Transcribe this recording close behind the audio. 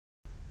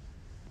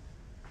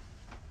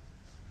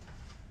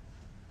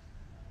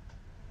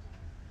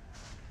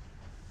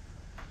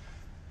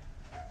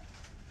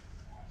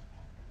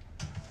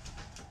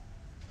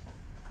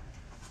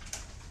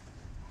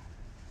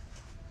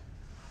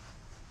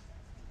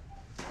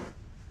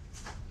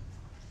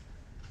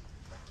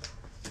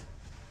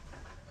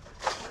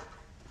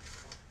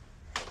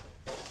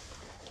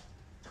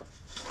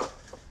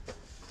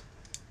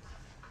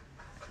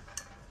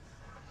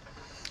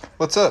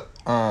What's up?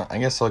 I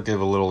guess I'll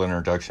give a little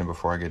introduction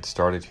before I get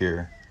started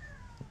here.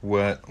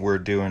 What we're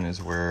doing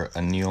is we're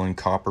annealing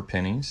copper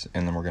pennies,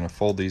 and then we're going to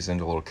fold these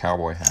into little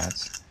cowboy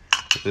hats.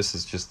 But this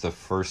is just the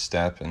first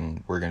step,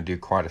 and we're going to do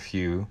quite a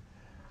few.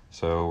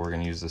 So we're going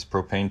to use this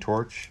propane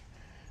torch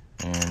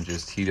and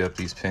just heat up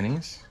these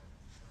pennies.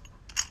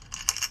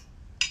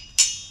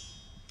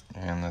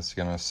 And that's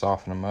going to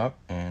soften them up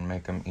and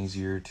make them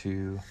easier to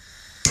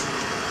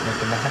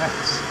make into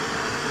hats.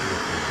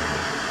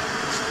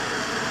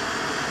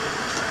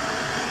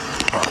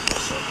 Prop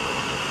this up a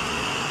little bit.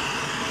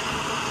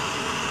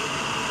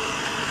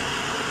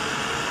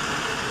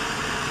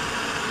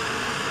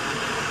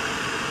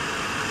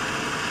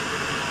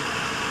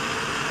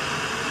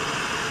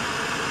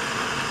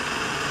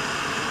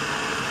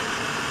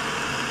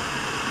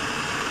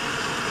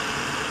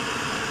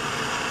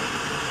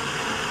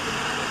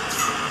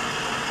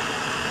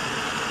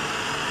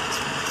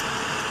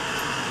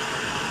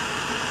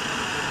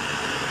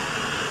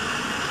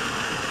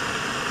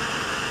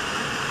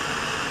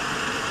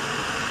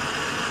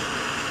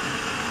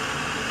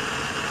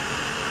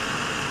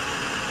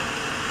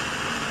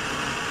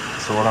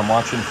 So what I'm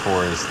watching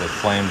for is the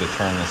flame to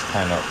turn this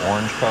kind of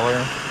orange color.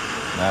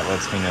 And that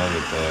lets me know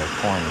that the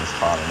coin is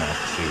hot enough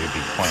to be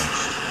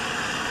quenched.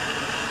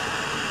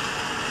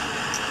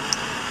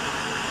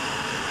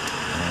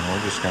 And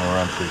we're just going to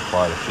run through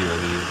quite a few of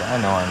these.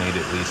 I know I need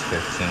at least 15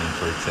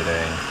 for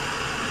today.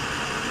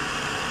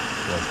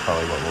 So that's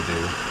probably what we'll do.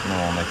 And then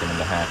we'll make them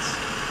into hats.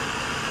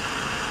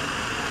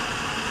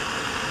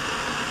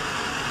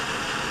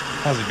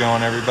 How's it going,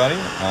 everybody?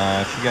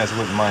 If you guys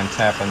wouldn't mind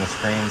tapping the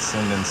screen,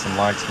 sending some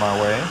likes my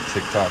way.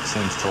 TikTok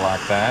seems to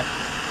like that.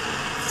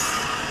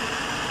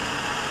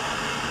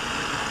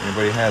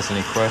 Anybody has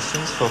any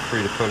questions, feel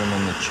free to put them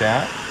in the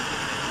chat.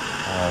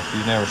 If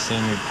you've never seen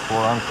me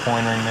before, I'm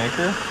Coin Ring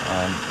Maker.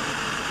 I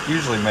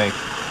usually make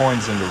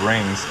coins into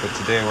rings, but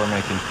today we're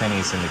making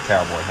pennies into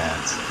cowboy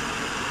hats.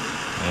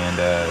 And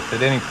if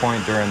at any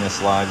point during this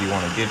live you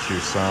want to get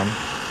you some,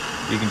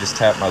 you can just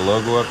tap my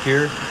logo up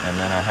here, and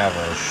then I have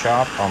a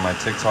shop on my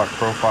TikTok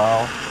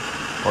profile,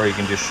 or you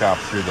can just shop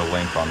through the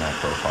link on that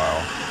profile.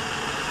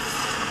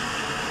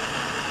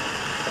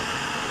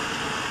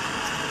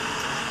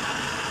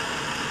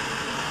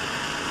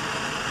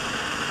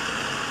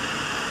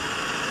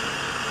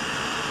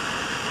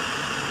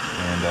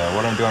 And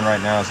what I'm doing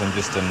right now is I'm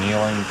just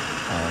annealing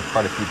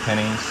quite a few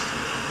pennies,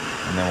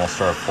 and then we'll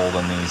start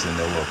folding these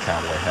into little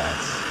cowboy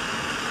hats.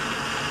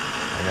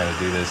 I gotta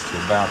do this to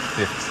about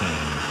 15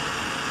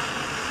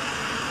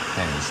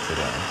 pennies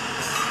today.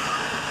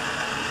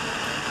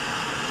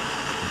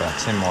 About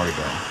 10 more to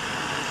go.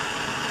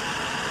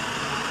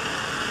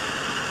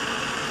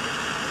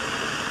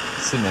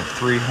 Sitting at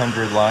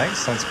 300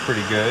 likes, that's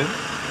pretty good.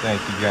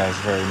 Thank you guys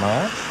very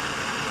much.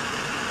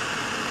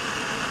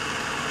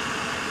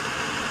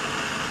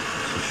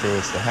 So show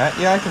us the hat.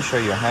 Yeah, I can show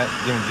you a hat.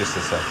 Give me just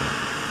a second.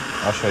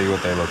 I'll show you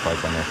what they look like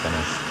when they're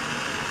finished.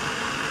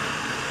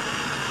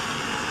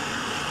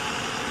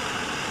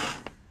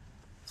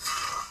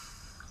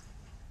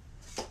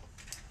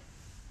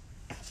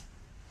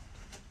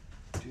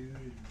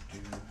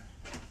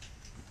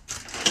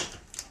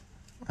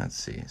 Let's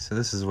see, so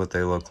this is what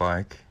they look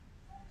like.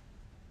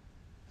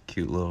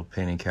 Cute little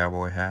penny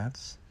cowboy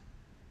hats.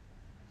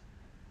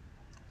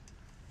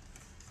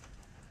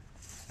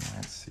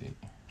 Let's see,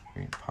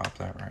 we can pop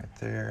that right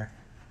there.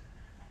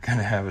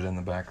 Gonna have it in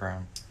the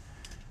background.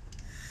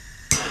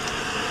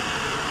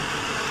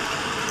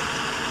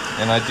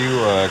 And I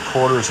do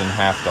quarters and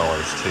half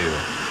dollars too.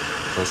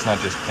 So it's not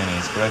just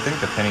pennies, but I think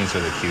the pennies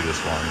are the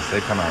cutest ones.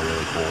 They come out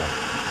really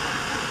cool.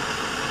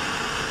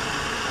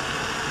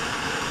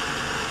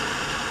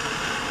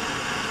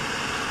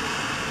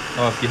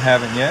 Well, if you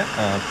haven't yet,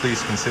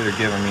 please consider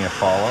giving me a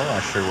follow.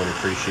 I sure would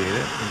appreciate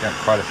it. We've got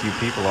quite a few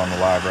people on the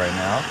live right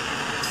now.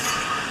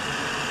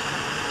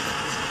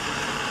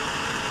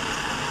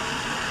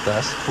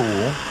 That's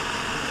cool.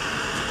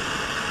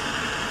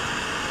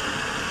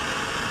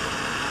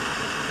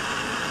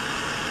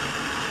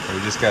 So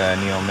we just gotta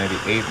anneal maybe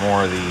 8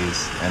 more of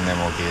these, and then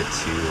we'll get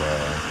to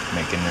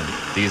making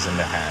these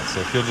into hats.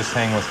 So if you'll just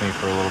hang with me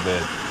for a little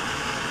bit,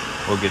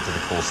 we'll get to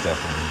the cool stuff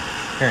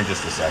here in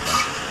just a second.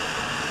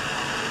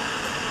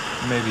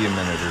 Maybe a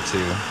minute or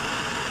two.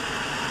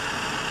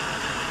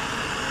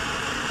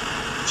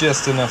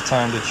 Just enough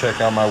time to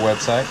check out my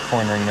website,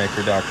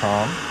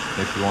 coinringmaker.com,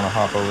 if you want to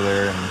hop over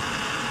there and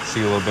see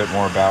a little bit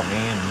more about me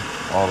and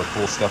all the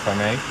cool stuff I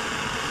make.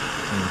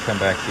 And come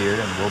back here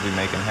and we'll be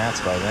making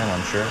hats by then,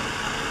 I'm sure.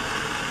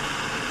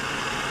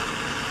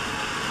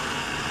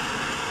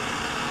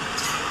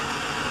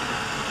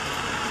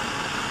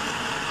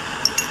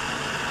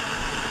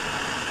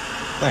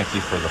 Thank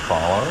you for the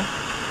follow.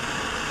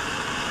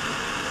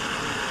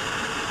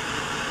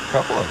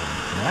 Couple of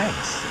them.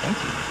 Nice. Thank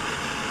you.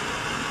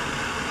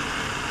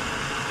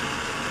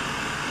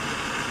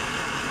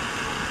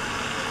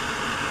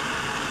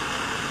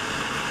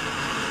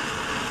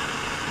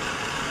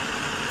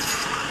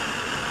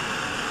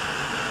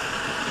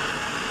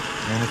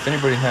 And if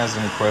anybody has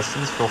any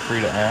questions, feel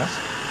free to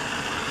ask.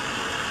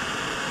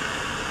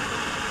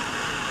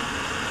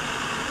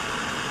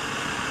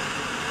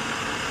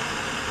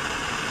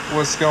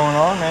 What's going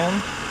on,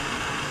 man?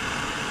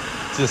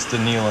 Just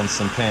annealing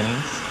some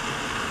pennies.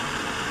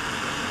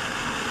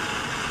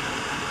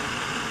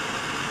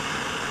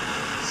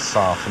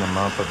 Soften them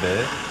up a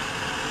bit.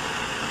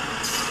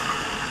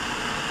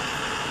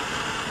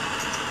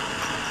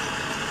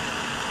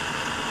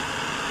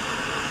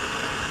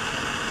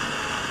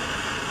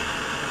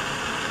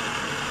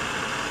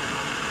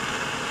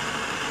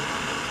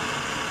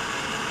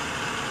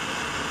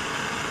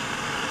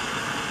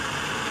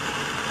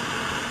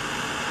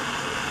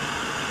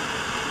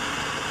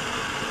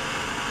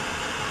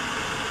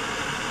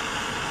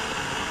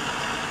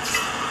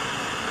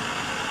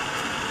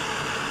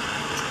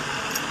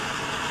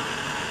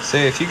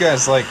 Say, if you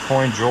guys like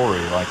coin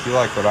jewelry, like you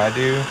like what I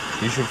do,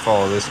 you should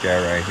follow this guy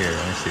right here.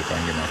 Let me see if I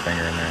can get my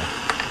finger in there.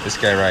 This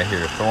guy right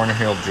here,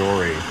 Thornhill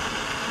Jewelry.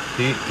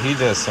 He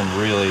does some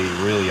really,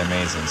 really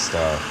amazing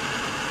stuff.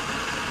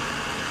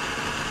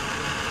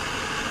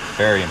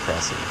 Very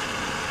impressive.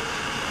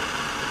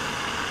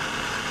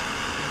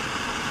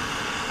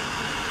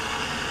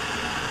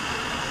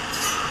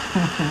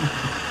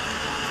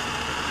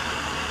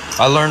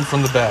 I learned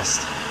from the best.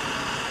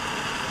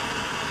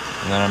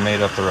 And then I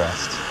made up the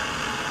rest.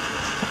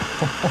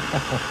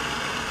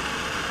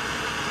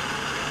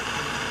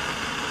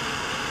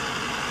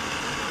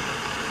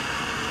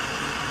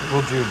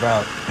 We'll do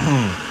about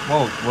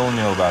we'll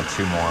know about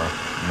 2 more,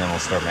 and then we'll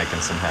start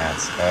making some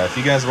hats. If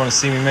you guys want to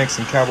see me make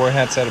some cowboy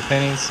hats out of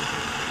pennies,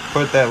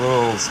 put that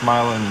little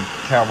smiling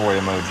cowboy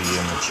emoji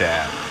in the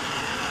chat.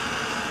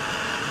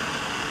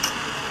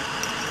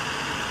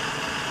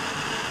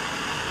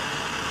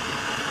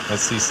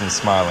 Let's see some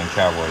smiling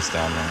cowboys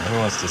down there. Who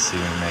wants to see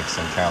me make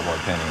some cowboy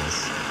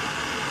pennies?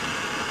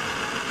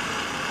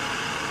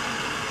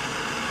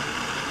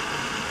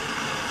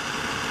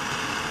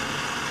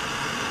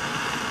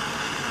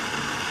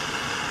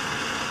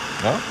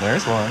 Oh,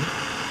 there's one.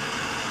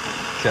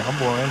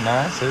 Cowboy,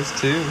 nice. There's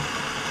 2.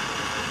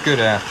 Good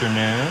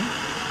afternoon.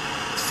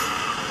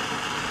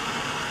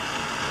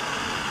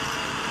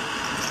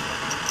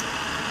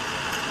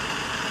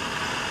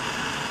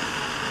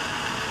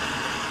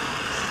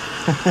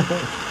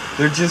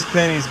 They're just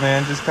pennies,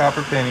 man. Just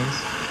copper pennies.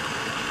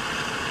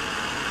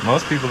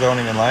 Most people don't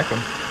even like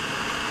them.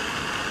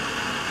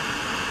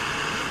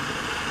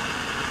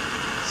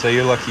 So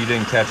you're lucky you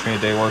didn't catch me a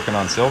day working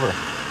on silver.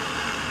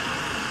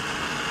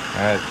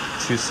 I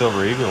had 2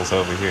 silver eagles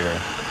over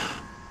here.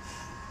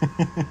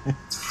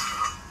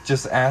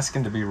 Just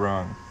asking to be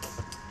rung.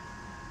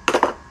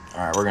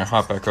 Alright, we're gonna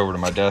hop back over to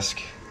my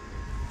desk.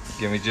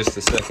 Give me just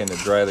a second to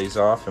dry these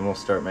off and we'll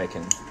start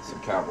making some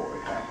cowboy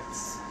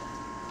hats.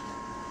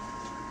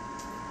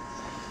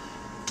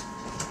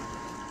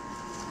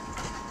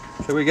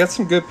 Okay, we got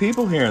some good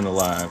people here in the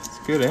live. It's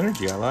good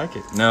energy, I like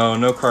it.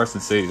 No Carson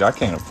City. I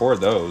can't afford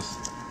those.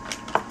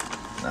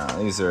 No,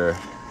 these are...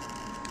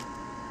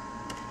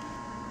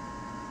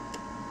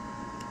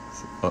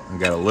 I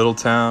got a Little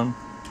Town,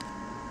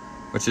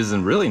 which is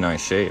in really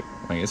nice shape.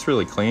 Like, it's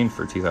really clean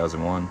for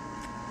 2001.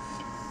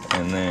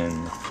 And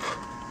then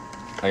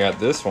I got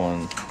this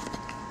one,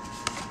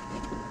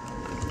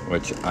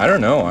 which I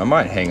don't know. I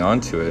might hang on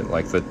to it.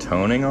 Like, the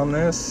toning on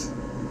this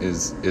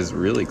is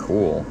really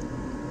cool.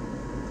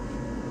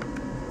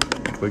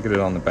 Look at it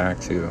on the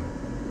back too.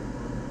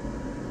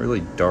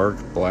 Really dark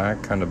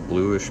black, kind of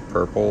bluish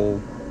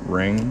purple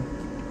ring.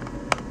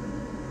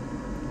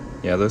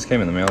 Yeah, those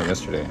came in the mail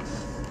yesterday.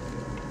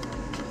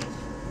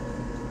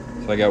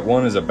 So I got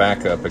one as a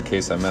backup in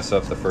case I mess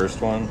up the first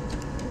one.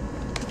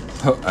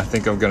 I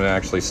think I'm gonna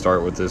actually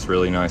start with this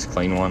really nice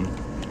clean one.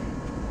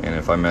 And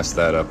if I mess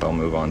that up, I'll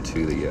move on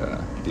to the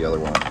other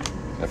one.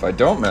 If I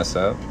don't mess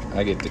up,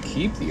 I get to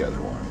keep the other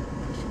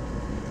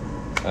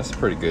one. That's a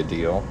pretty good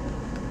deal.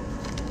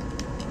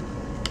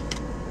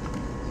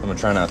 I'm gonna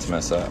try not to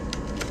mess up.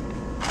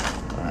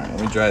 Alright,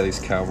 let me dry these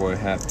cowboy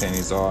hat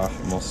pennies off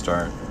and we'll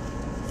start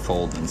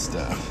folding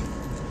stuff.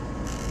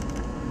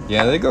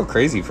 Yeah, they go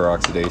crazy for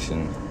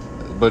oxidation.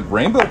 But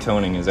rainbow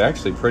toning is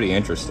actually pretty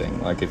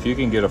interesting. Like, if you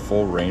can get a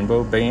full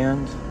rainbow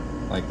band,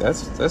 like,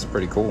 that's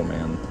pretty cool,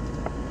 man.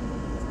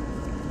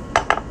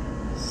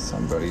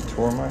 Somebody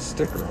tore my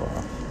sticker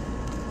off.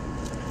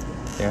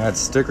 Yeah, I had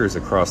stickers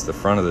across the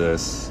front of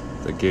this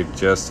that gave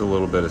just a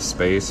little bit of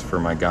space for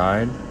my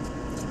guide,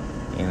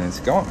 and it's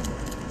gone.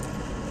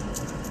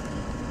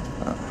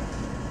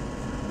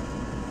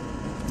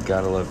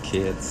 Gotta love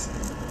kids.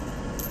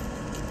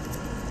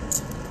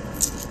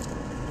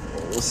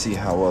 We'll see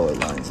how well it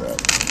lines up.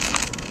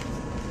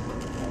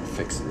 I'll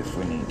fix it if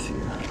we need to.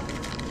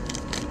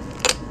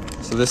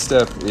 So this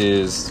step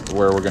is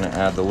where we're gonna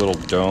add the little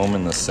dome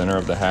in the center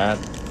of the hat.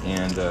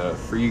 And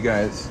for you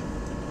guys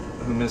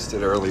who missed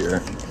it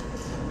earlier,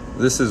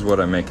 this is what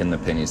I'm making the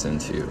pennies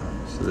into.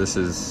 So this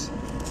is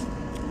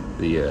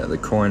the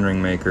coin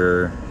ring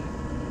maker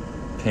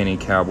penny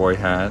cowboy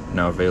hat,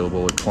 now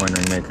available at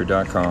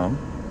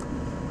coinringmaker.com.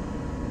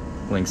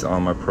 Links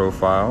on my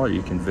profile, or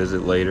you can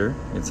visit later.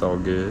 It's all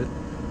good.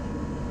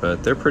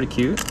 But they're pretty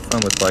cute,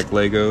 fun with like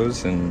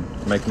Legos, and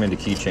make them into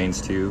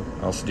keychains too.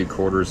 I also do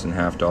quarters and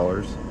half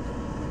dollars.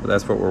 But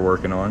that's what we're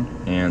working on.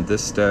 And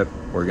this step,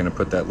 we're gonna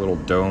put that little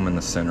dome in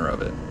the center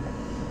of it.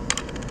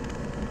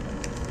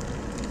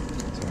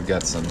 So we've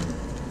got some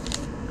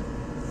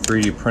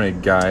 3D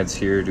printed guides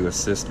here to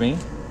assist me.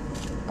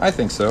 I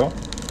think so.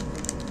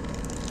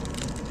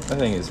 I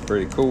think it's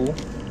pretty cool.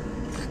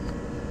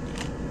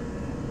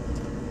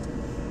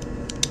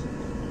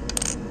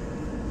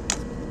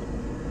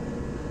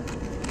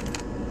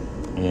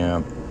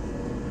 Yeah,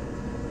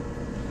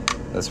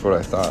 that's what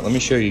I thought. Let me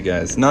show you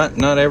guys.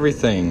 Not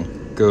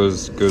everything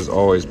goes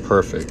always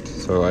perfect.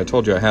 So I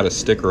told you I had a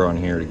sticker on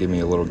here to give me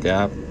a little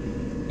gap.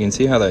 You can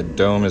see how that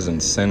dome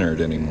isn't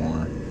centered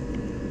anymore.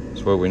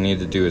 So what we need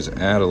to do is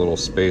add a little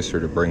spacer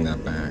to bring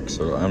that back.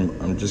 So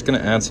I'm just gonna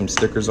add some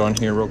stickers on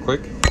here real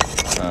quick.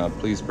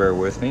 Please bear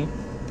with me.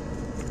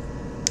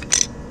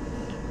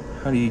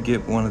 How do you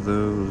get one of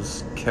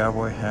those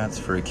cowboy hats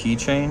for a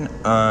keychain?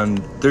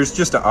 There's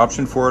just an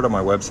option for it on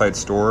my website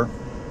store.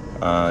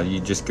 You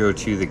just go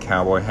to the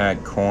cowboy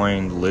hat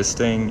coin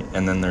listing,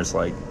 and then there's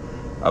like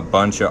a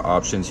bunch of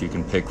options you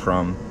can pick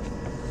from,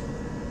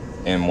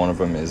 and one of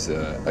them is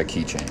a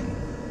keychain.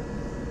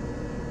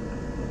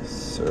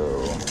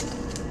 So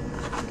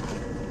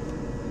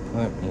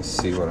let me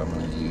see what I'm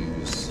going to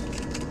use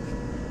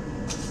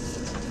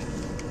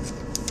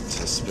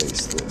to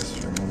space this.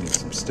 We're going to need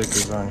some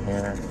stickers on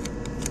here.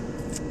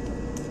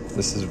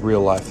 This is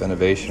real life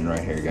innovation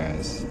right here,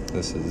 guys.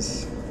 This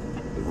is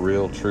the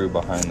real true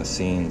behind the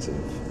scenes of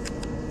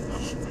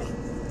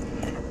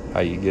how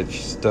you get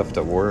stuff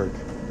to work.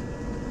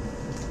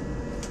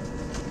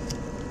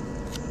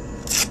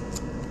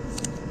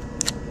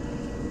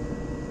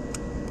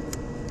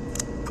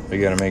 We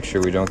gotta make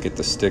sure we don't get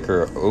the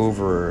sticker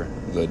over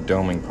the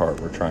doming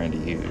part we're trying to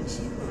use.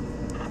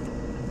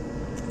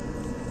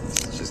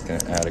 It's just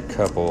gonna add a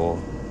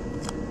couple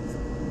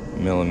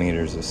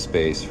millimeters of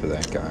space for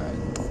that guy.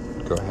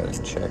 Go ahead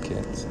and check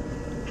it.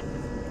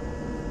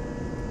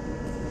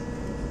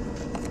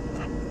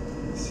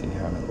 See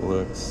how it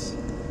looks.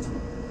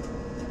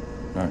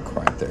 Not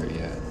quite there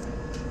yet.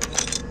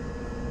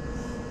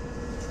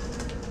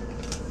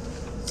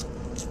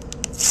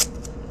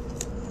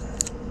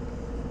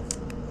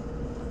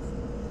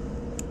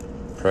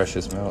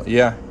 Precious metal.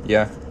 Yeah.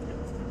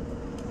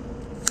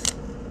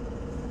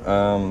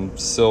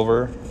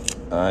 Silver.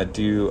 I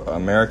do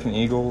American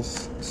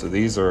Eagles. So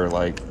these are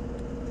like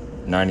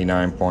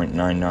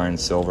 99.99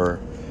 silver.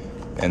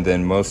 And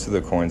then most of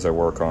the coins I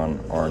work on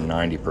are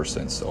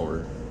 90%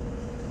 silver.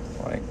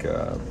 Like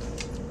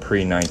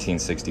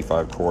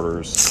pre-1965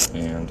 quarters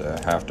and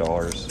half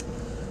dollars.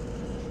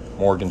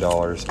 Morgan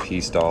dollars,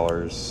 piece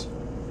dollars.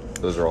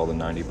 Those are all the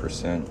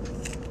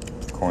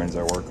 90% coins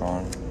I work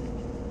on.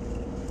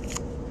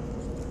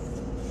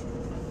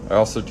 I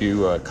also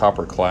do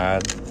copper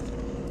clad,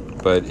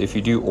 but if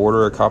you do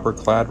order a copper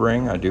clad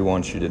ring, I do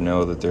want you to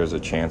know that there's a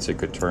chance it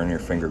could turn your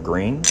finger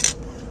green.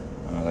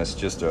 That's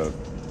just a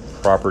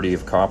property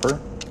of copper.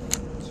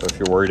 So if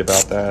you're worried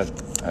about that,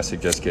 I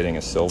suggest getting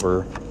a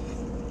silver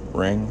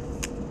ring.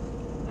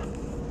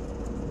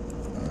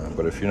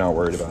 But if you're not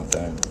worried about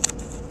that,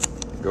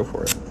 go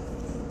for it.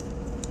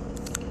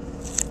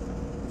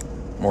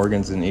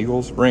 Morgans and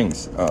Eagles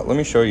rings. Let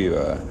me show you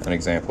an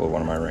example of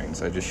one of my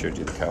rings. I just showed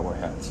you the cowboy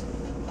hats.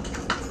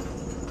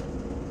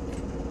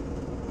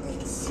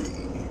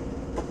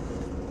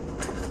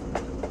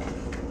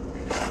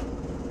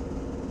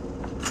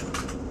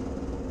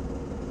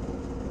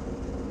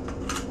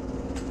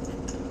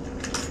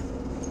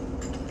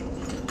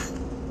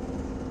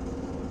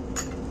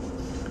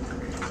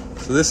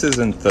 So this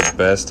isn't the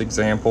best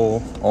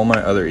example. All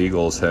my other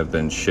Eagles have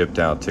been shipped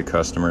out to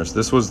customers.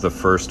 This was the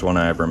first one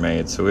I ever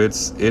made, so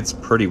it's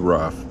pretty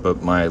rough,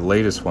 but my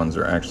latest ones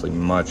are actually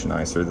much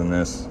nicer than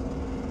this.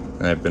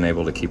 And I've been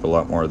able to keep a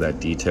lot more of that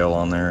detail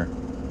on there.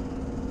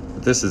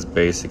 But this is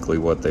basically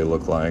what they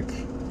look like,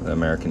 the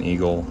American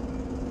Eagle.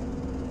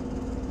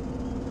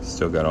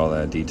 Still got all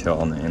that detail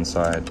on the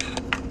inside.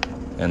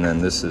 And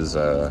then this is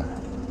a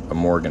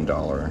Morgan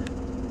dollar.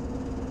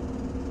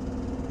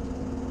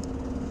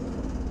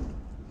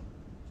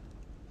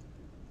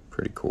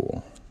 Pretty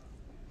cool.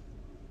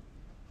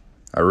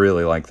 I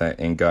really like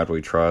that "In God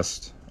We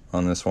Trust"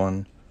 on this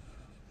one.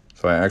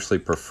 So I actually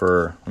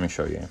prefer, let me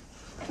show you.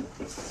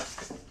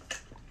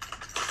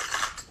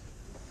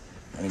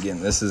 And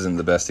again, this isn't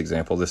the best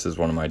example. This is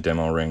one of my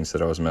demo rings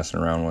that I was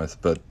messing around with,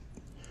 but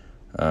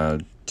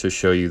to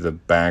show you the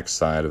back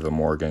side of the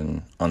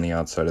Morgan on the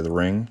outside of the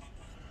ring,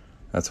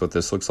 that's what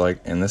this looks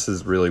like. And this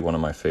is really one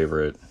of my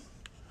favorite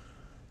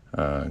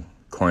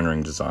coin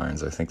ring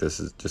designs. I think this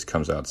just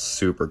comes out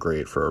super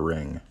great for a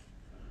ring.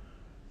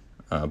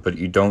 But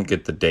you don't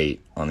get the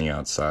date on the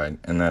outside,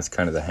 and that's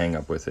kind of the hang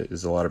up with it,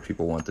 is a lot of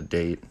people want the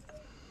date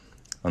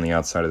on the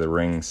outside of the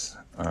rings.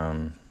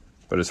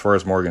 But as far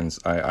as Morgans,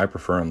 I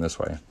prefer them this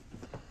way.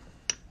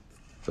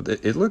 But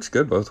it looks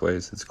good both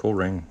ways. It's a cool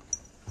ring.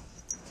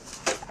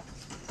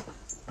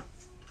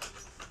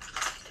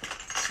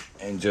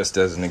 And just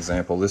as an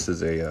example, this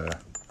is a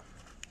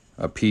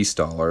piece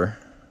dollar.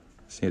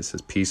 See, it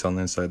says piece on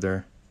the inside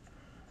there.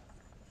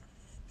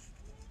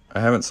 I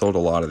haven't sold a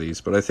lot of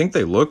these, but I think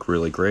they look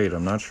really great.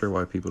 I'm not sure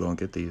why people don't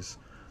get these.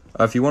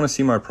 If you want to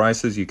see my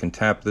prices, you can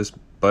tap this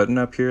button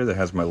up here that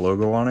has my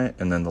logo on it,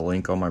 and then the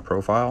link on my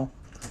profile,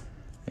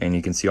 and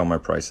you can see all my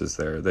prices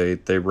there.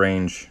 They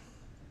range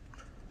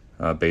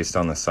based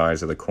on the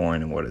size of the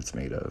coin and what it's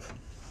made of.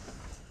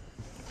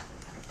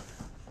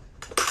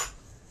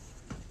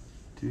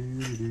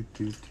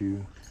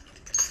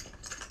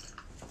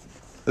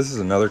 This is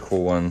another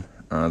cool one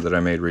that I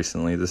made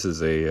recently. This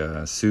is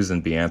a Susan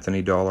B.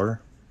 Anthony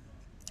dollar,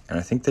 and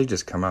I think they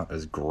just come out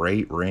as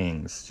great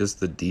rings. Just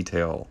the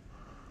detail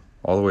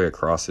all the way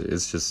across it,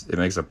 it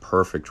makes a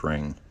perfect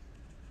ring.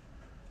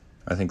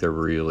 I think they're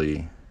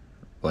really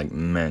like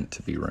meant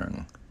to be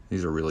rung.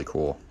 These are really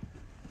cool.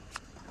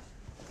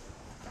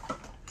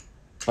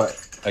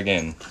 But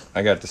again,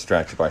 I got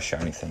distracted by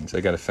shiny things.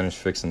 I got to finish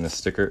fixing this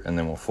sticker, and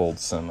then we'll fold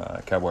some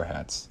cowboy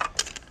hats.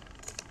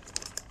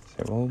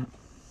 So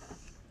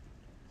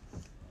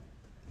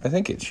I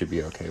think it should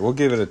be okay. We'll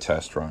give it a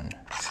test run,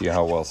 see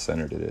how well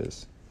centered it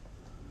is.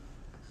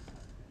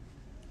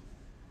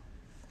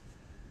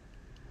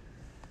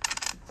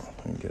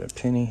 Let me get a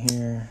penny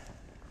here.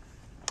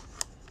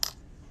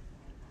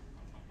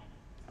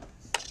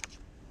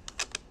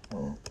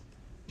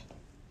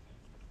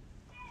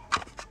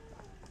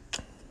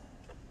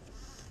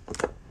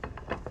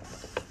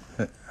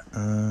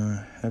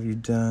 Have you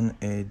done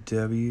a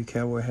W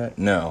cowboy hat?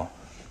 No.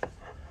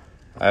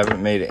 I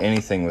haven't made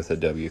anything with a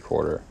W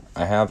quarter.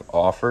 I have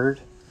offered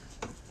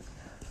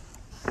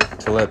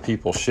to let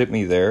people ship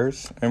me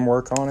theirs and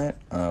work on it,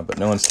 but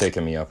no one's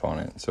taken me up on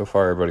it. So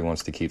far, everybody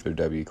wants to keep their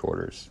W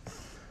quarters.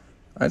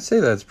 I'd say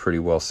that's pretty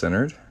well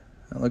centered.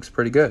 That looks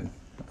pretty good.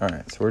 All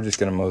right, so we're just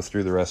going to mow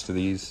through the rest of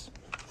these.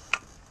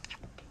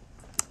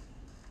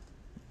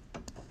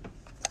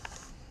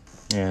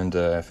 And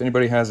if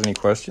anybody has any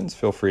questions,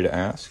 feel free to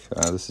ask.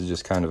 This is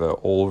just kind of a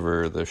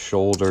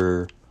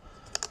over-the-shoulder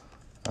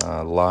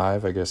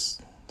live, I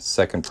guess,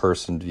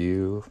 second-person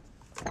view.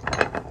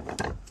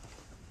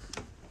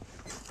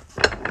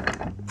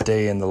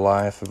 Day in the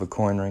life of a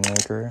coin ring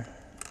maker.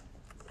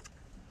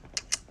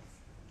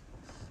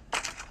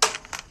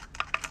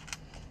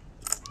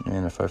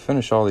 And if I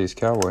finish all these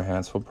cowboy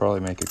hats, we'll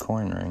probably make a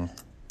coin ring.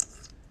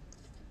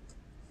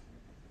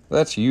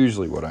 That's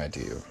usually what I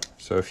do.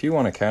 So if you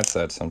want to catch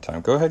that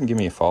sometime, go ahead and give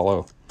me a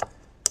follow.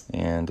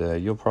 And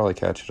you'll probably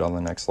catch it on the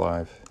next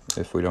live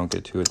if we don't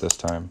get to it this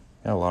time.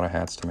 Got a lot of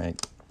hats to make.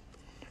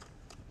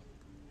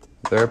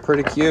 They're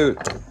pretty cute.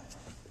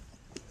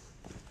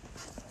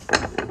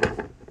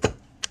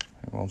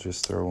 We'll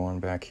just throw one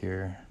back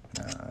here.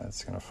 Nah,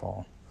 that's going to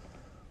fall.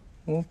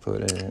 We'll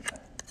put it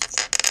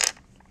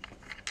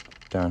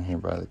down here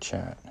by the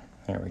chat.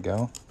 There we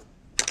go.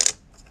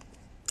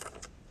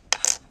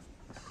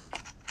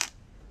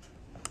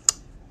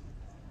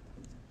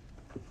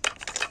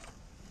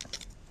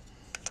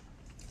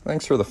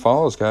 Thanks for the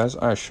follows, guys.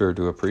 I sure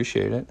do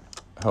appreciate it.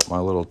 Help my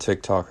little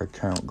TikTok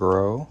account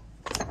grow.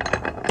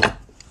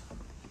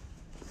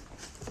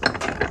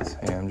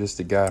 Hey, I'm just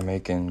a guy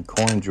making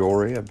coin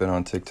jewelry. I've been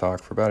on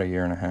TikTok for about 1.5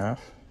 years,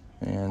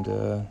 and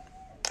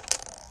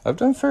I've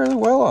done fairly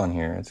well on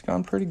here. It's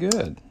gone pretty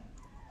good.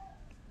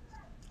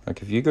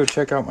 Like, if you go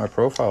check out my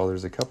profile,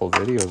 there's a couple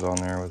videos on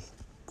there with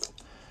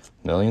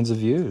millions of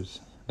views.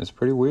 It's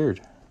pretty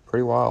weird,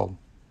 pretty wild.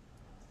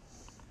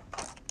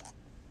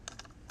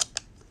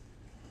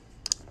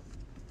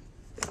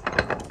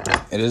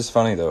 It is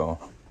funny though,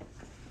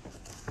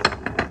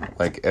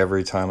 like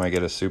every time I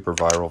get a super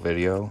viral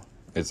video,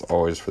 it's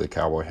always for the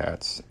cowboy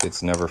hats.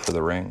 It's never for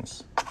the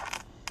rings.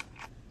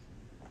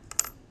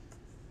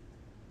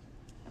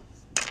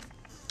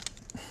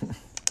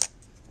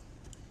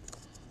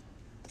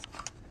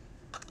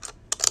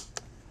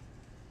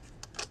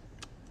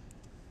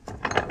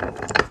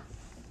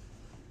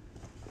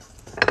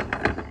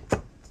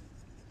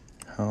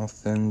 How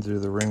thin do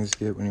the rings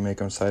get when you make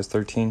them size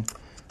 13?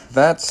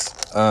 That's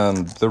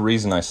the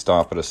reason I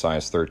stop at a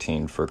size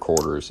 13 for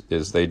quarters,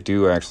 is they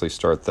do actually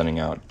start thinning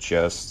out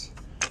just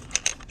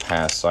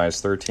past size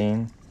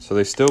 13. So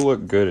they still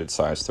look good at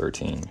size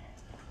 13.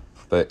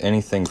 But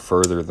anything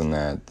further than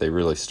that, they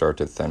really start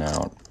to thin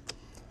out.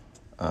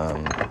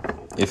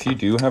 If you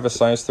do have a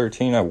size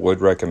 13, I would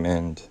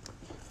recommend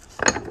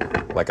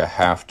like a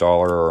 $50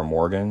 or a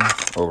Morgan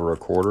over a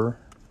quarter,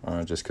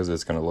 just because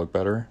it's going to look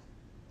better.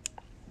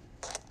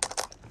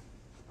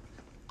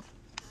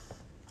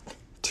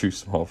 Too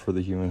small for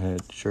the human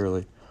head,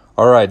 surely.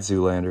 Alright,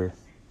 Zoolander.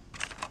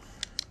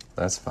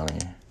 That's funny.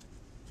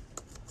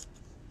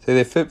 See,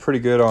 they fit pretty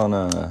good on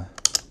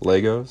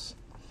Legos.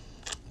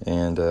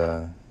 And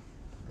I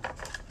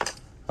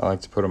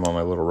like to put them on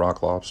my little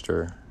rock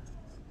lobster.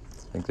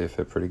 I think they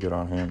fit pretty good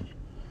on him.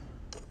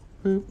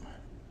 Boop.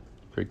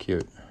 Pretty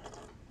cute.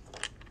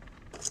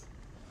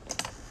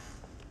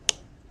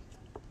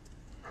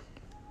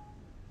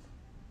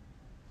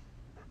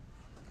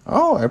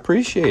 Oh, I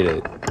appreciate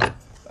it.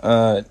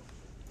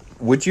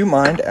 Would you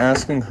mind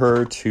asking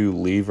her to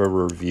leave a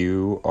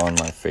review on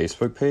my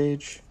Facebook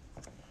page?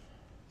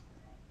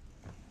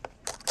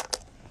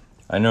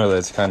 I know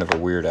that's kind of a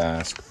weird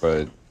ask,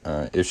 but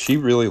if she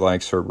really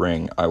likes her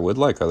ring, I would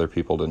like other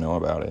people to know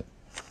about it.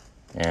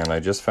 And I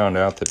just found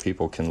out that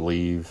people can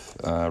leave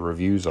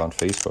reviews on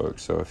Facebook.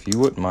 So if you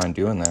wouldn't mind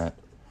doing that,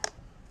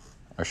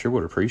 I sure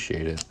would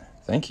appreciate it.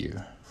 Thank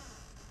you.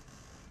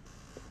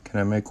 Can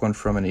I make one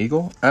from an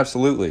eagle?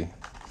 Absolutely.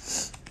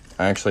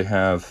 I actually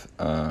have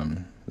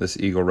this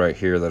eagle right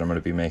here that I'm going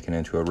to be making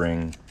into a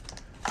ring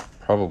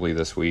probably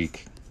this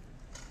week.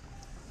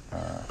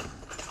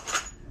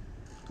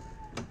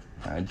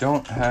 I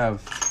don't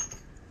have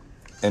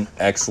an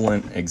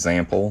excellent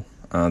example.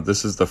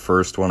 This is the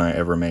first one I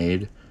ever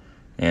made,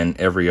 and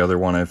every other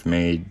one I've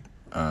made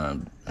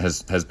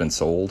has been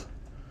sold.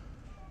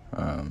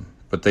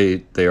 But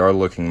they are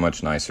looking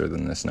much nicer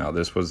than this now.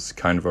 This was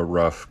kind of a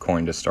rough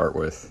coin to start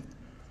with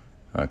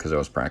because I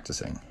was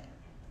practicing.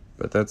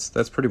 But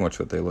that's pretty much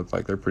what they look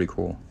like. They're pretty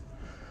cool.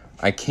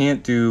 I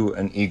can't do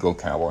an eagle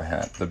cowboy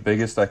hat. The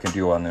biggest I can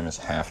do on them is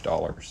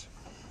 $50.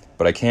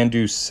 But I can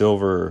do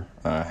silver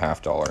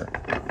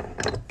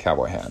 $50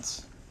 cowboy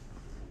hats.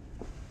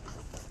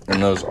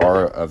 And those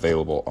are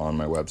available on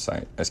my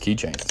website as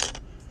keychains.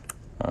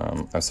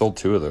 I sold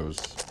 2 of those,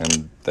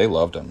 and they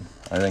loved them.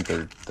 I think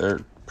they're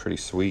pretty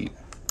sweet.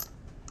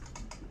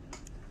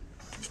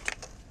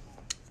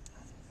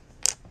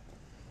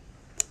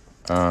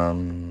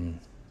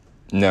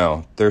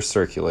 No, they're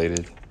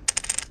circulated.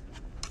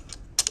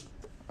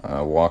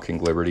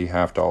 Walking Liberty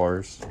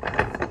 $50.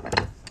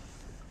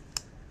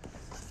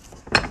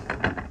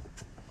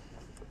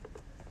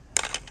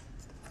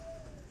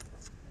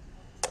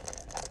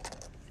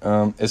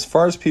 As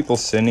far as people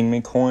sending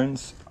me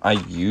coins, I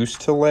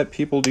used to let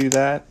people do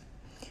that.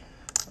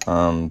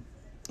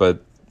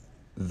 But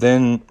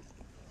then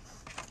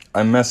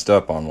I messed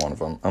up on one of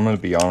them. I'm going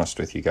to be honest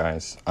with you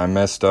guys. I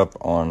messed up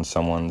on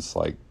someone's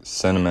like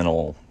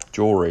sentimental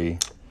jewelry,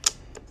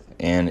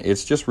 and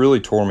it's just really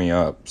tore me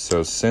up.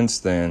 So since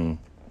then,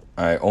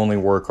 I only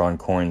work on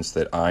coins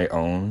that I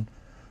own.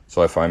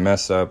 So if I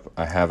mess up,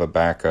 I have a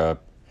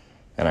backup,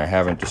 and I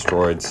haven't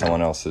destroyed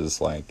someone else's,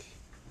 like,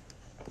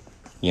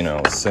 you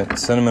know,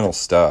 sentimental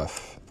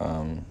stuff.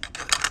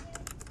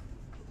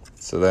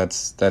 So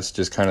that's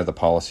just kind of the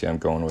policy I'm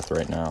going with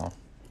right now.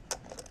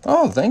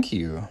 Oh, thank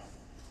you.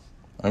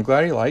 I'm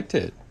glad he liked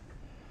it.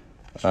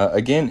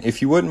 Again,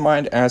 if you wouldn't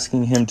mind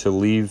asking him to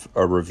leave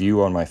a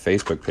review on my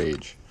Facebook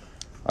page,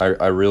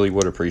 I really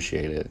would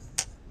appreciate it.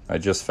 I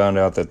just found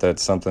out that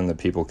that's something that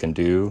people can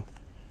do,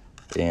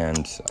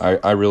 and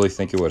I really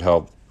think it would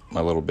help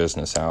my little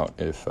business out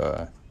if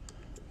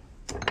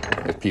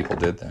people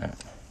did that.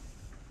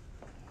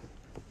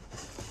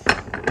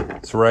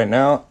 So right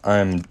now,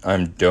 I'm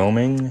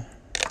doming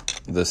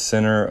the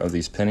center of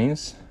these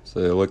pennies, so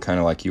they look kind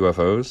of like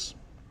UFOs.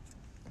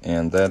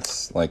 And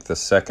that's like the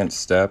second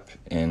step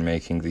in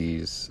making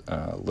these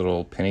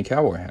little penny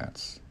cowboy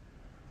hats.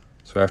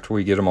 So after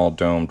we get them all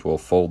domed, we'll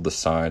fold the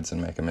sides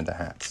and make them into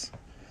hats.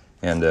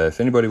 And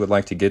if anybody would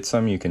like to get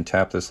some, you can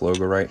tap this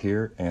logo right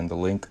here and the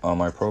link on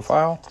my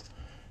profile,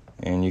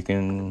 and you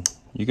can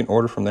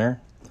order from there.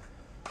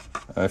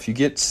 If you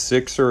get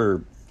 6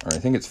 or I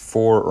think it's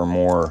 4 or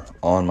more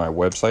on my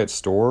website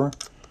store,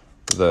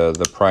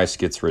 the price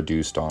gets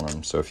reduced on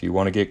them. So if you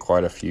want to get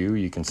quite a few,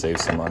 you can save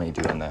some money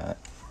doing that.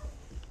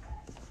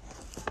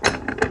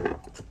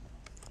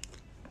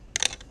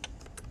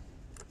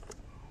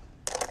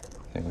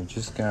 Okay, we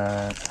just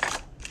got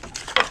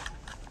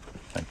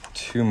like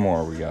 2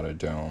 more we got to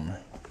dome,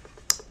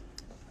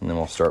 and then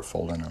we'll start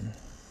folding them.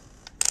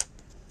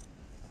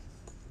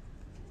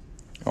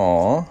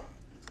 Aw.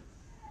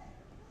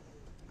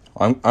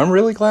 I'm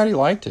really glad he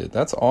liked it.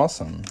 That's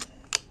awesome.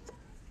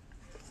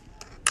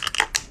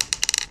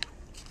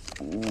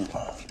 Ooh.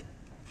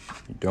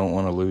 You don't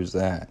want to lose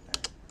that.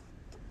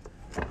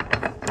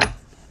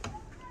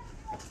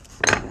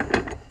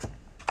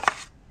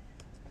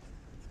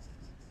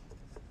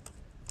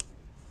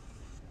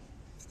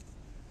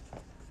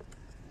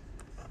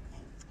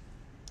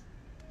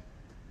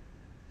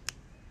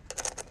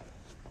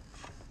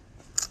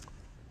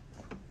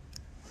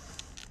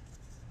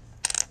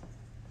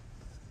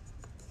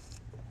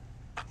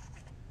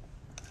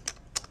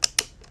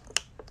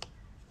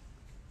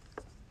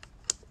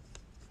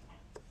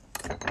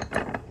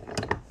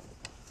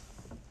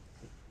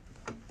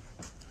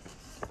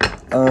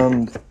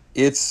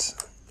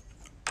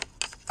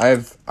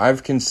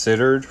 I've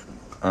considered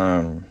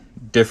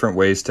different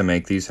ways to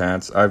make these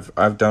hats.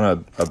 I've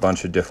done a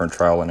bunch of different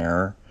trial and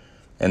error,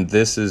 and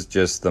this is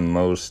just the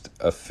most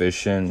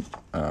efficient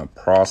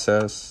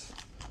process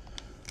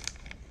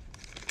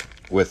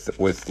with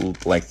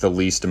like the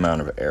least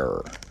amount of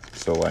error.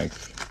 So like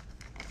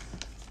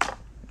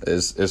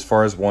as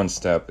far as one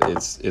step,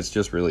 it's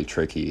just really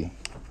tricky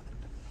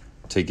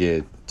to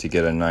get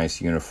a nice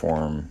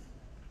uniform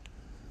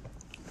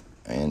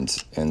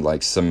and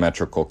like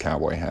symmetrical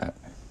cowboy hat.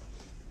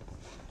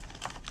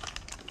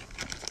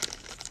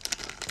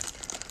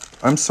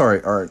 I'm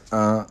sorry, Art.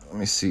 Let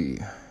me see.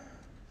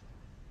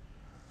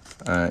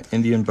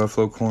 Indian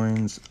buffalo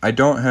coins. I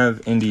don't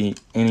have any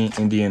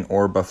Indian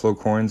or buffalo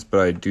coins, but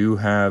I do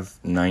have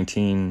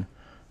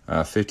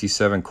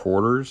 1957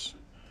 quarters.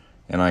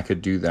 and I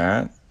could do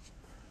that,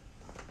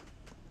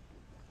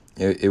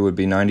 it would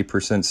be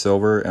 90%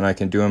 silver, and I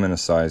can do them in a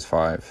size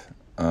 5.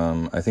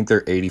 I think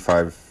they're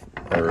 85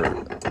 or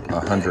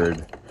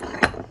 100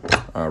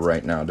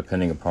 right now,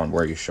 depending upon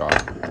where you shop.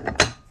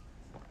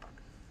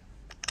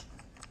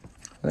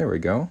 There we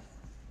go.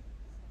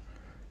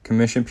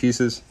 Commission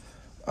pieces.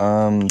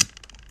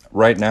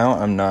 Right now,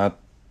 I'm not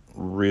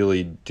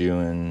really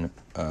doing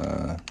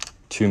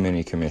too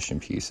many commission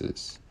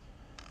pieces.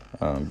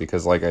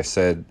 Because like I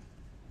said,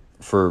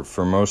 for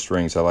most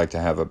rings, I like to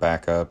have a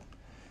backup.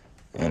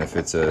 And if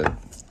it's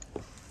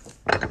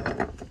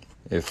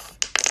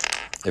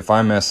if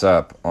I mess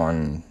up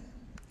on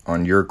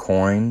your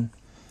coin,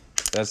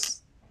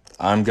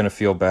 I'm gonna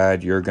feel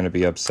bad, you're gonna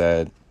be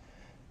upset.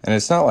 And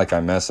it's not like I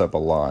mess up a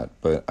lot,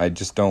 but I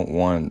just don't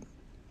want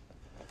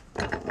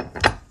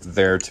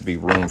there to be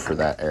room for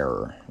that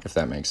error, if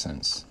that makes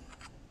sense.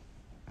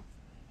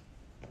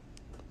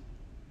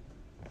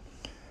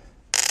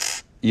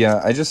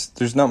 Yeah,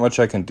 there's not much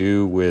I can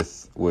do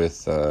with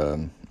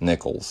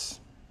nickels.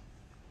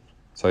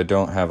 So I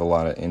don't have a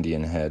lot of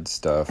Indian head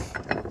stuff.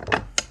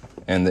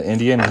 And the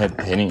Indian head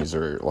pennies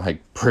are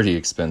like pretty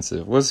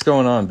expensive. What's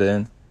going on,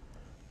 Ben?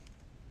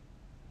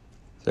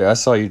 So I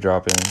saw you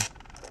drop in.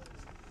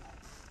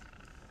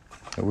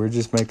 And we're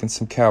just making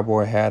some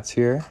cowboy hats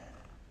here.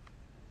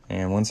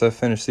 And once I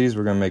finish these,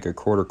 we're going to make a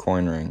quarter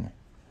coin ring.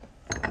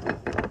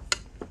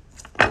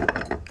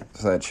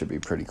 So that should be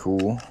pretty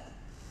cool.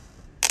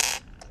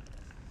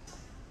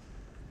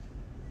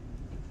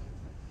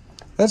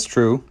 That's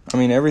true. I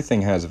mean,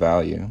 everything has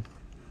value.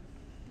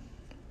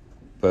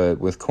 But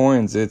with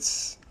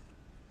coins,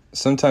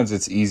 sometimes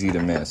it's easy to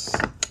miss.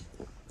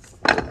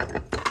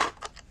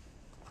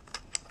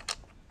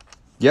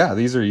 Yeah,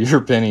 these are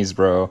your pennies,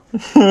 bro.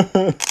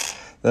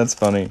 That's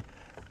funny.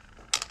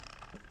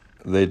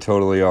 They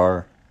totally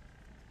are.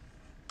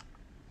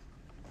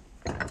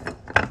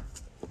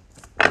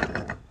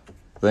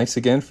 Thanks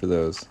again for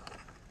those.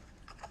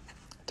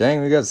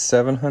 Dang, we got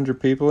 700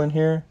 people in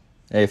here.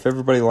 Hey, if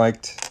everybody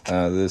liked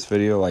this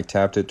video, like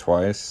tapped it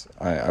twice,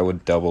 I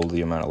would double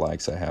the amount of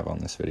likes I have on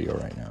this video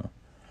right now.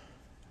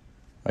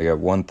 I got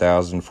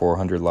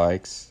 1,400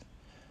 likes,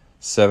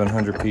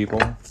 700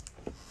 people.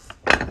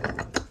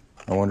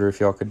 I wonder if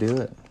y'all could do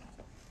it.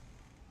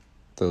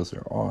 Those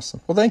are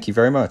awesome. Well, thank you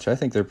very much. I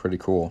think they're pretty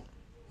cool.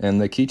 And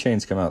the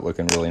keychains come out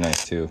looking really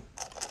nice too.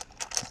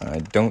 I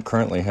don't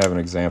currently have an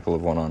example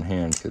of one on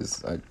hand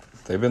because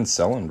they've been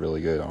selling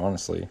really good,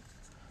 honestly.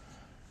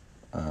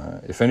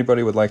 If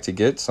anybody would like to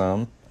get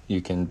some,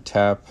 you can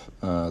tap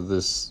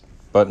this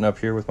button up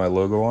here with my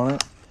logo on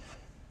it.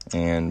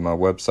 And my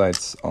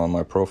website's on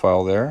my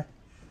profile there.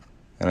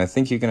 And I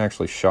think you can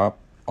actually shop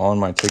on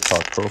my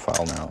TikTok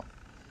profile now.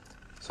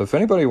 So if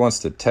anybody wants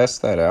to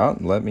test that out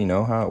and let me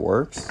know how it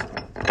works,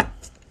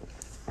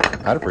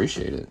 I'd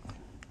appreciate it.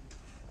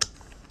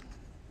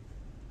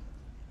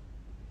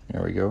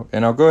 There we go.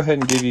 And I'll go ahead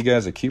and give you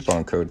guys a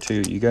coupon code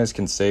too. You guys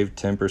can save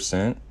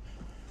 10%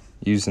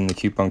 using the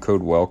coupon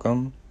code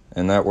WELCOME.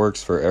 And that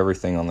works for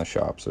everything on the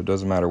shop. So it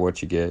doesn't matter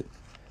what you get.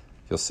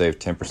 You'll save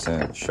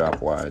 10%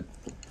 shop-wide.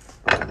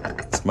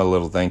 It's my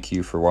little thank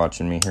you for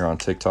watching me here on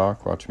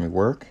TikTok, watching me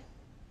work.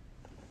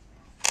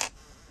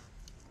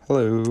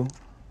 Hello.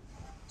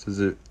 Does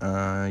it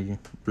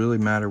really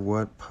matter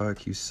what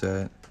puck you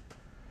set,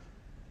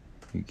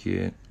 you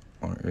get,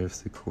 or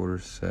if the quarter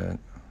set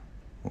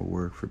will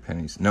work for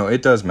pennies? No,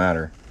 it does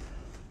matter.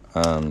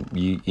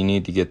 You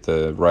need to get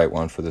the right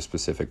one for the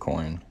specific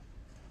coin.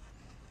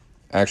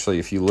 Actually,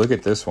 if you look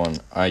at this one,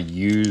 I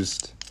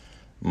used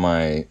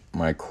my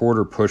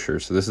quarter pusher.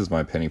 So this is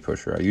my penny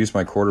pusher. I used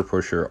my quarter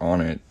pusher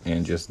on it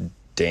and just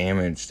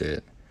damaged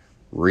it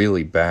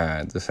really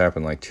bad. This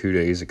happened like 2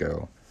 days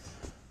ago.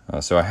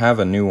 So I have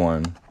a new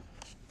one,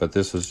 but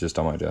this was just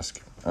on my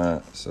desk.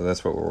 So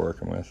that's what we're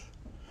working with.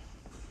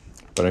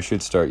 But I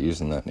should start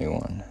using that new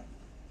one.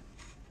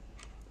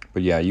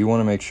 But yeah, you want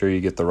to make sure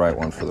you get the right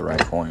one for the right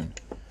coin.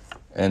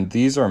 And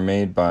these are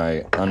made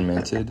by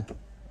Unminted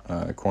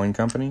Coin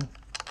Company.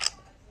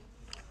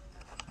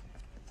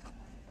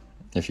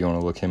 If you want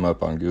to look him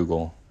up on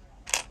Google,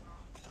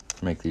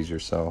 make these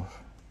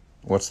yourself.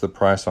 What's the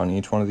price on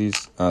each one of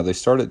these? They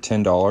start at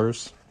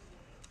 $10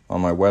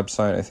 on my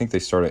website. I think they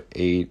start at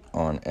 $8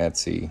 on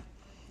Etsy.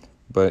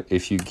 But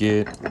if you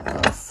get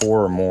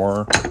 4 or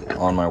more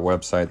on my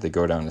website, they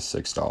go down to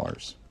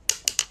 $6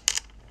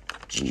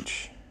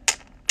 each.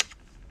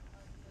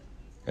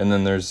 And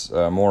then there's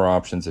more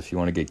options if you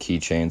want to get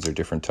keychains or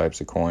different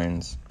types of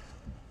coins.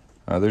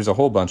 There's a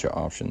whole bunch of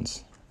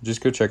options.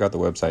 Just go check out the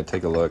website,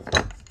 take a look.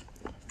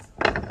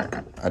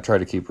 I try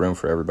to keep room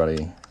for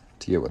everybody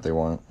to get what they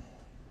want.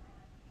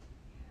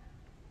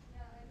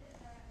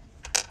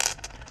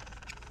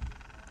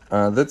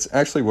 That's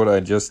actually what I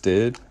just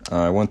did.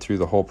 I went through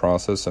the whole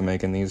process of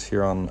making these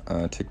here on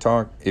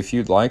TikTok. If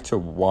you'd like to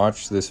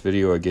watch this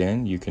video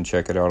again, you can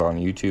check it out on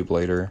YouTube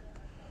later.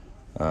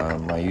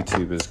 My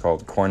YouTube is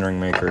called Coin Ring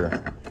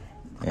Maker,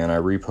 and I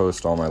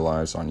repost all my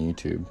lives on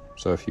YouTube.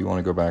 So if you want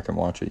to go back and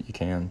watch it, you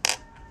can.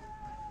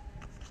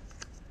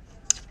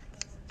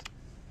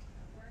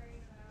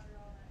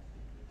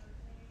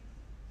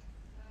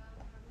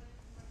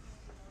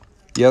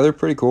 Yeah, they're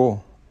pretty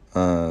cool.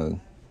 They're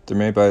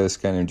made by this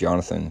guy named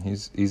Jonathan.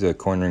 He's a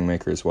coin ring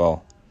maker as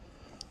well.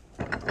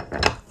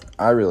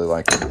 I really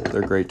like them.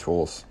 They're great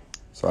tools,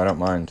 so I don't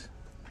mind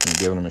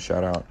giving them a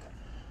shout out.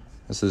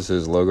 This is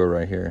his logo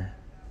right here.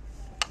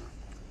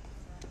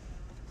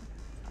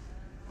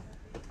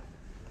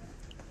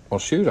 Well,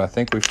 shoot, I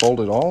think we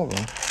folded all of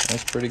them.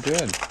 That's pretty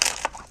good.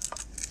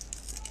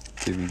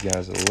 Give you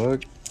guys a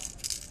look.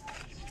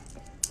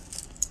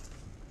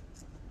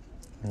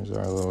 Here's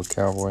our little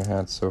cowboy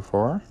hat so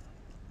far.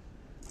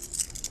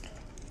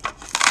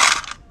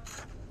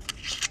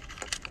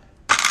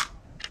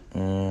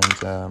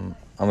 And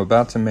I'm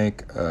about to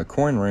make a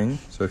coin ring,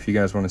 so if you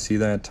guys want to see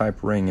that,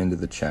 type ring into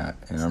the chat,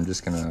 and I'm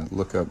just going to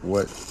look up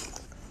what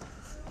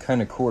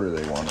kind of quarter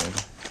they wanted.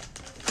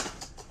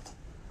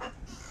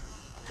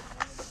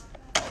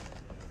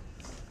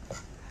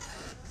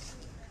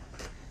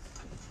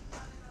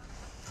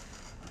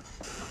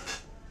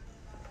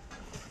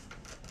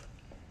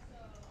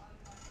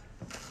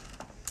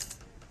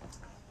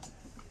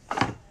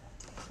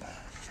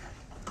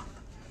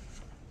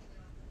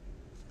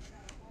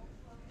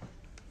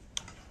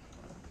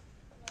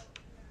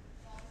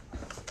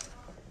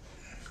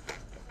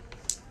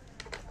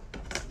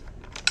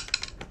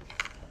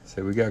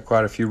 So we got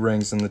quite a few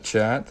rings in the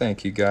chat.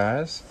 Thank you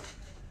guys.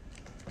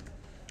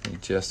 Give me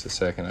just a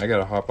second. I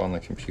gotta hop on the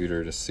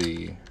computer to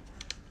see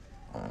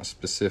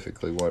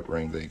specifically what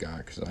ring they got,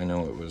 because I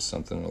know it was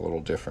something a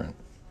little different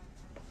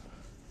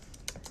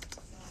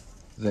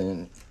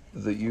than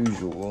the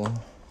usual.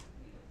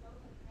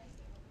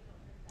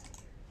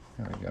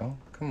 There we go.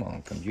 Come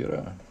on,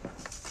 computer.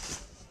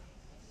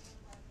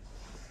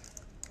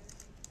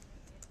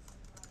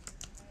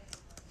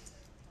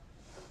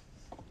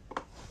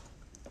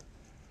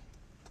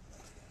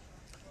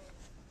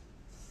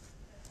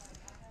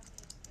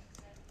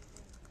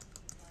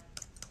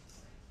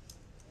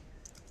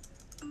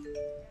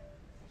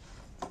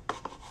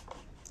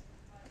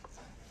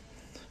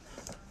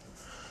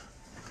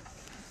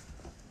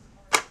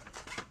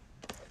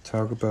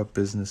 Talk about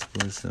business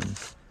wisdom.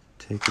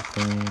 Take a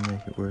pain,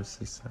 make it worth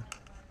success.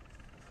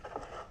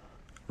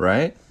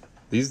 Right?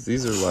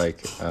 These are like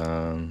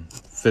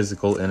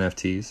physical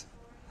NFTs.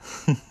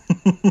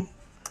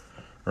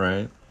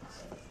 Right?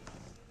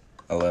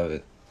 I love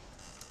it.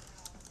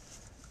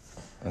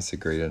 That's a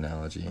great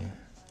analogy.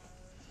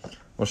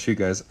 Well, shoot,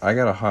 guys, I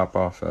gotta hop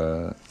off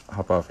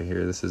of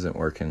here. This isn't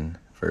working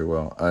very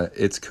well.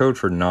 It's code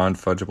for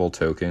non-fungible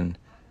token.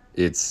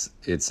 It's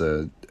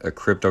a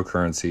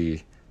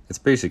cryptocurrency. It's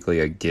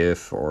basically a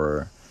GIF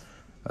or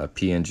a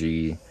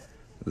PNG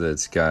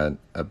that's got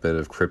a bit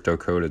of crypto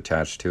code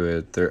attached to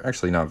it. They're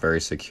actually not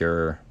very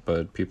secure,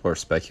 but people are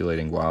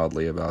speculating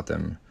wildly about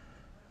them.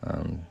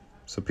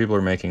 So people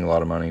are making a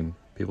lot of money.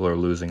 People are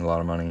losing a lot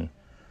of money.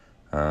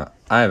 I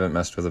haven't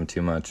messed with them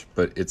too much,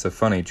 but it's a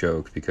funny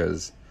joke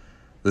because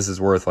this is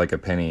worth like a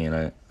penny,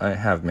 and I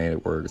have made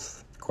it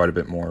worth quite a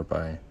bit more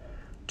by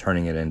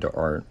turning it into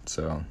art.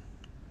 So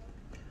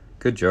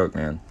good joke,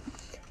 man.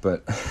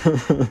 But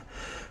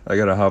I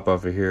gotta hop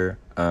off of here.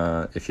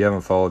 If you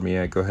haven't followed me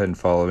yet, go ahead and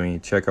follow me.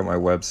 Check out my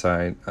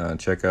website.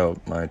 Check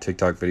out my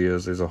TikTok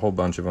videos. There's a whole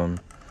bunch of them.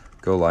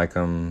 Go like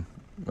them.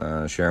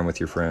 Share them with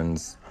your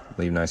friends.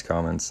 Leave nice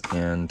comments.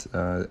 And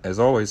as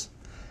always,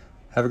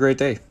 have a great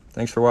day.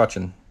 Thanks for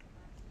watching.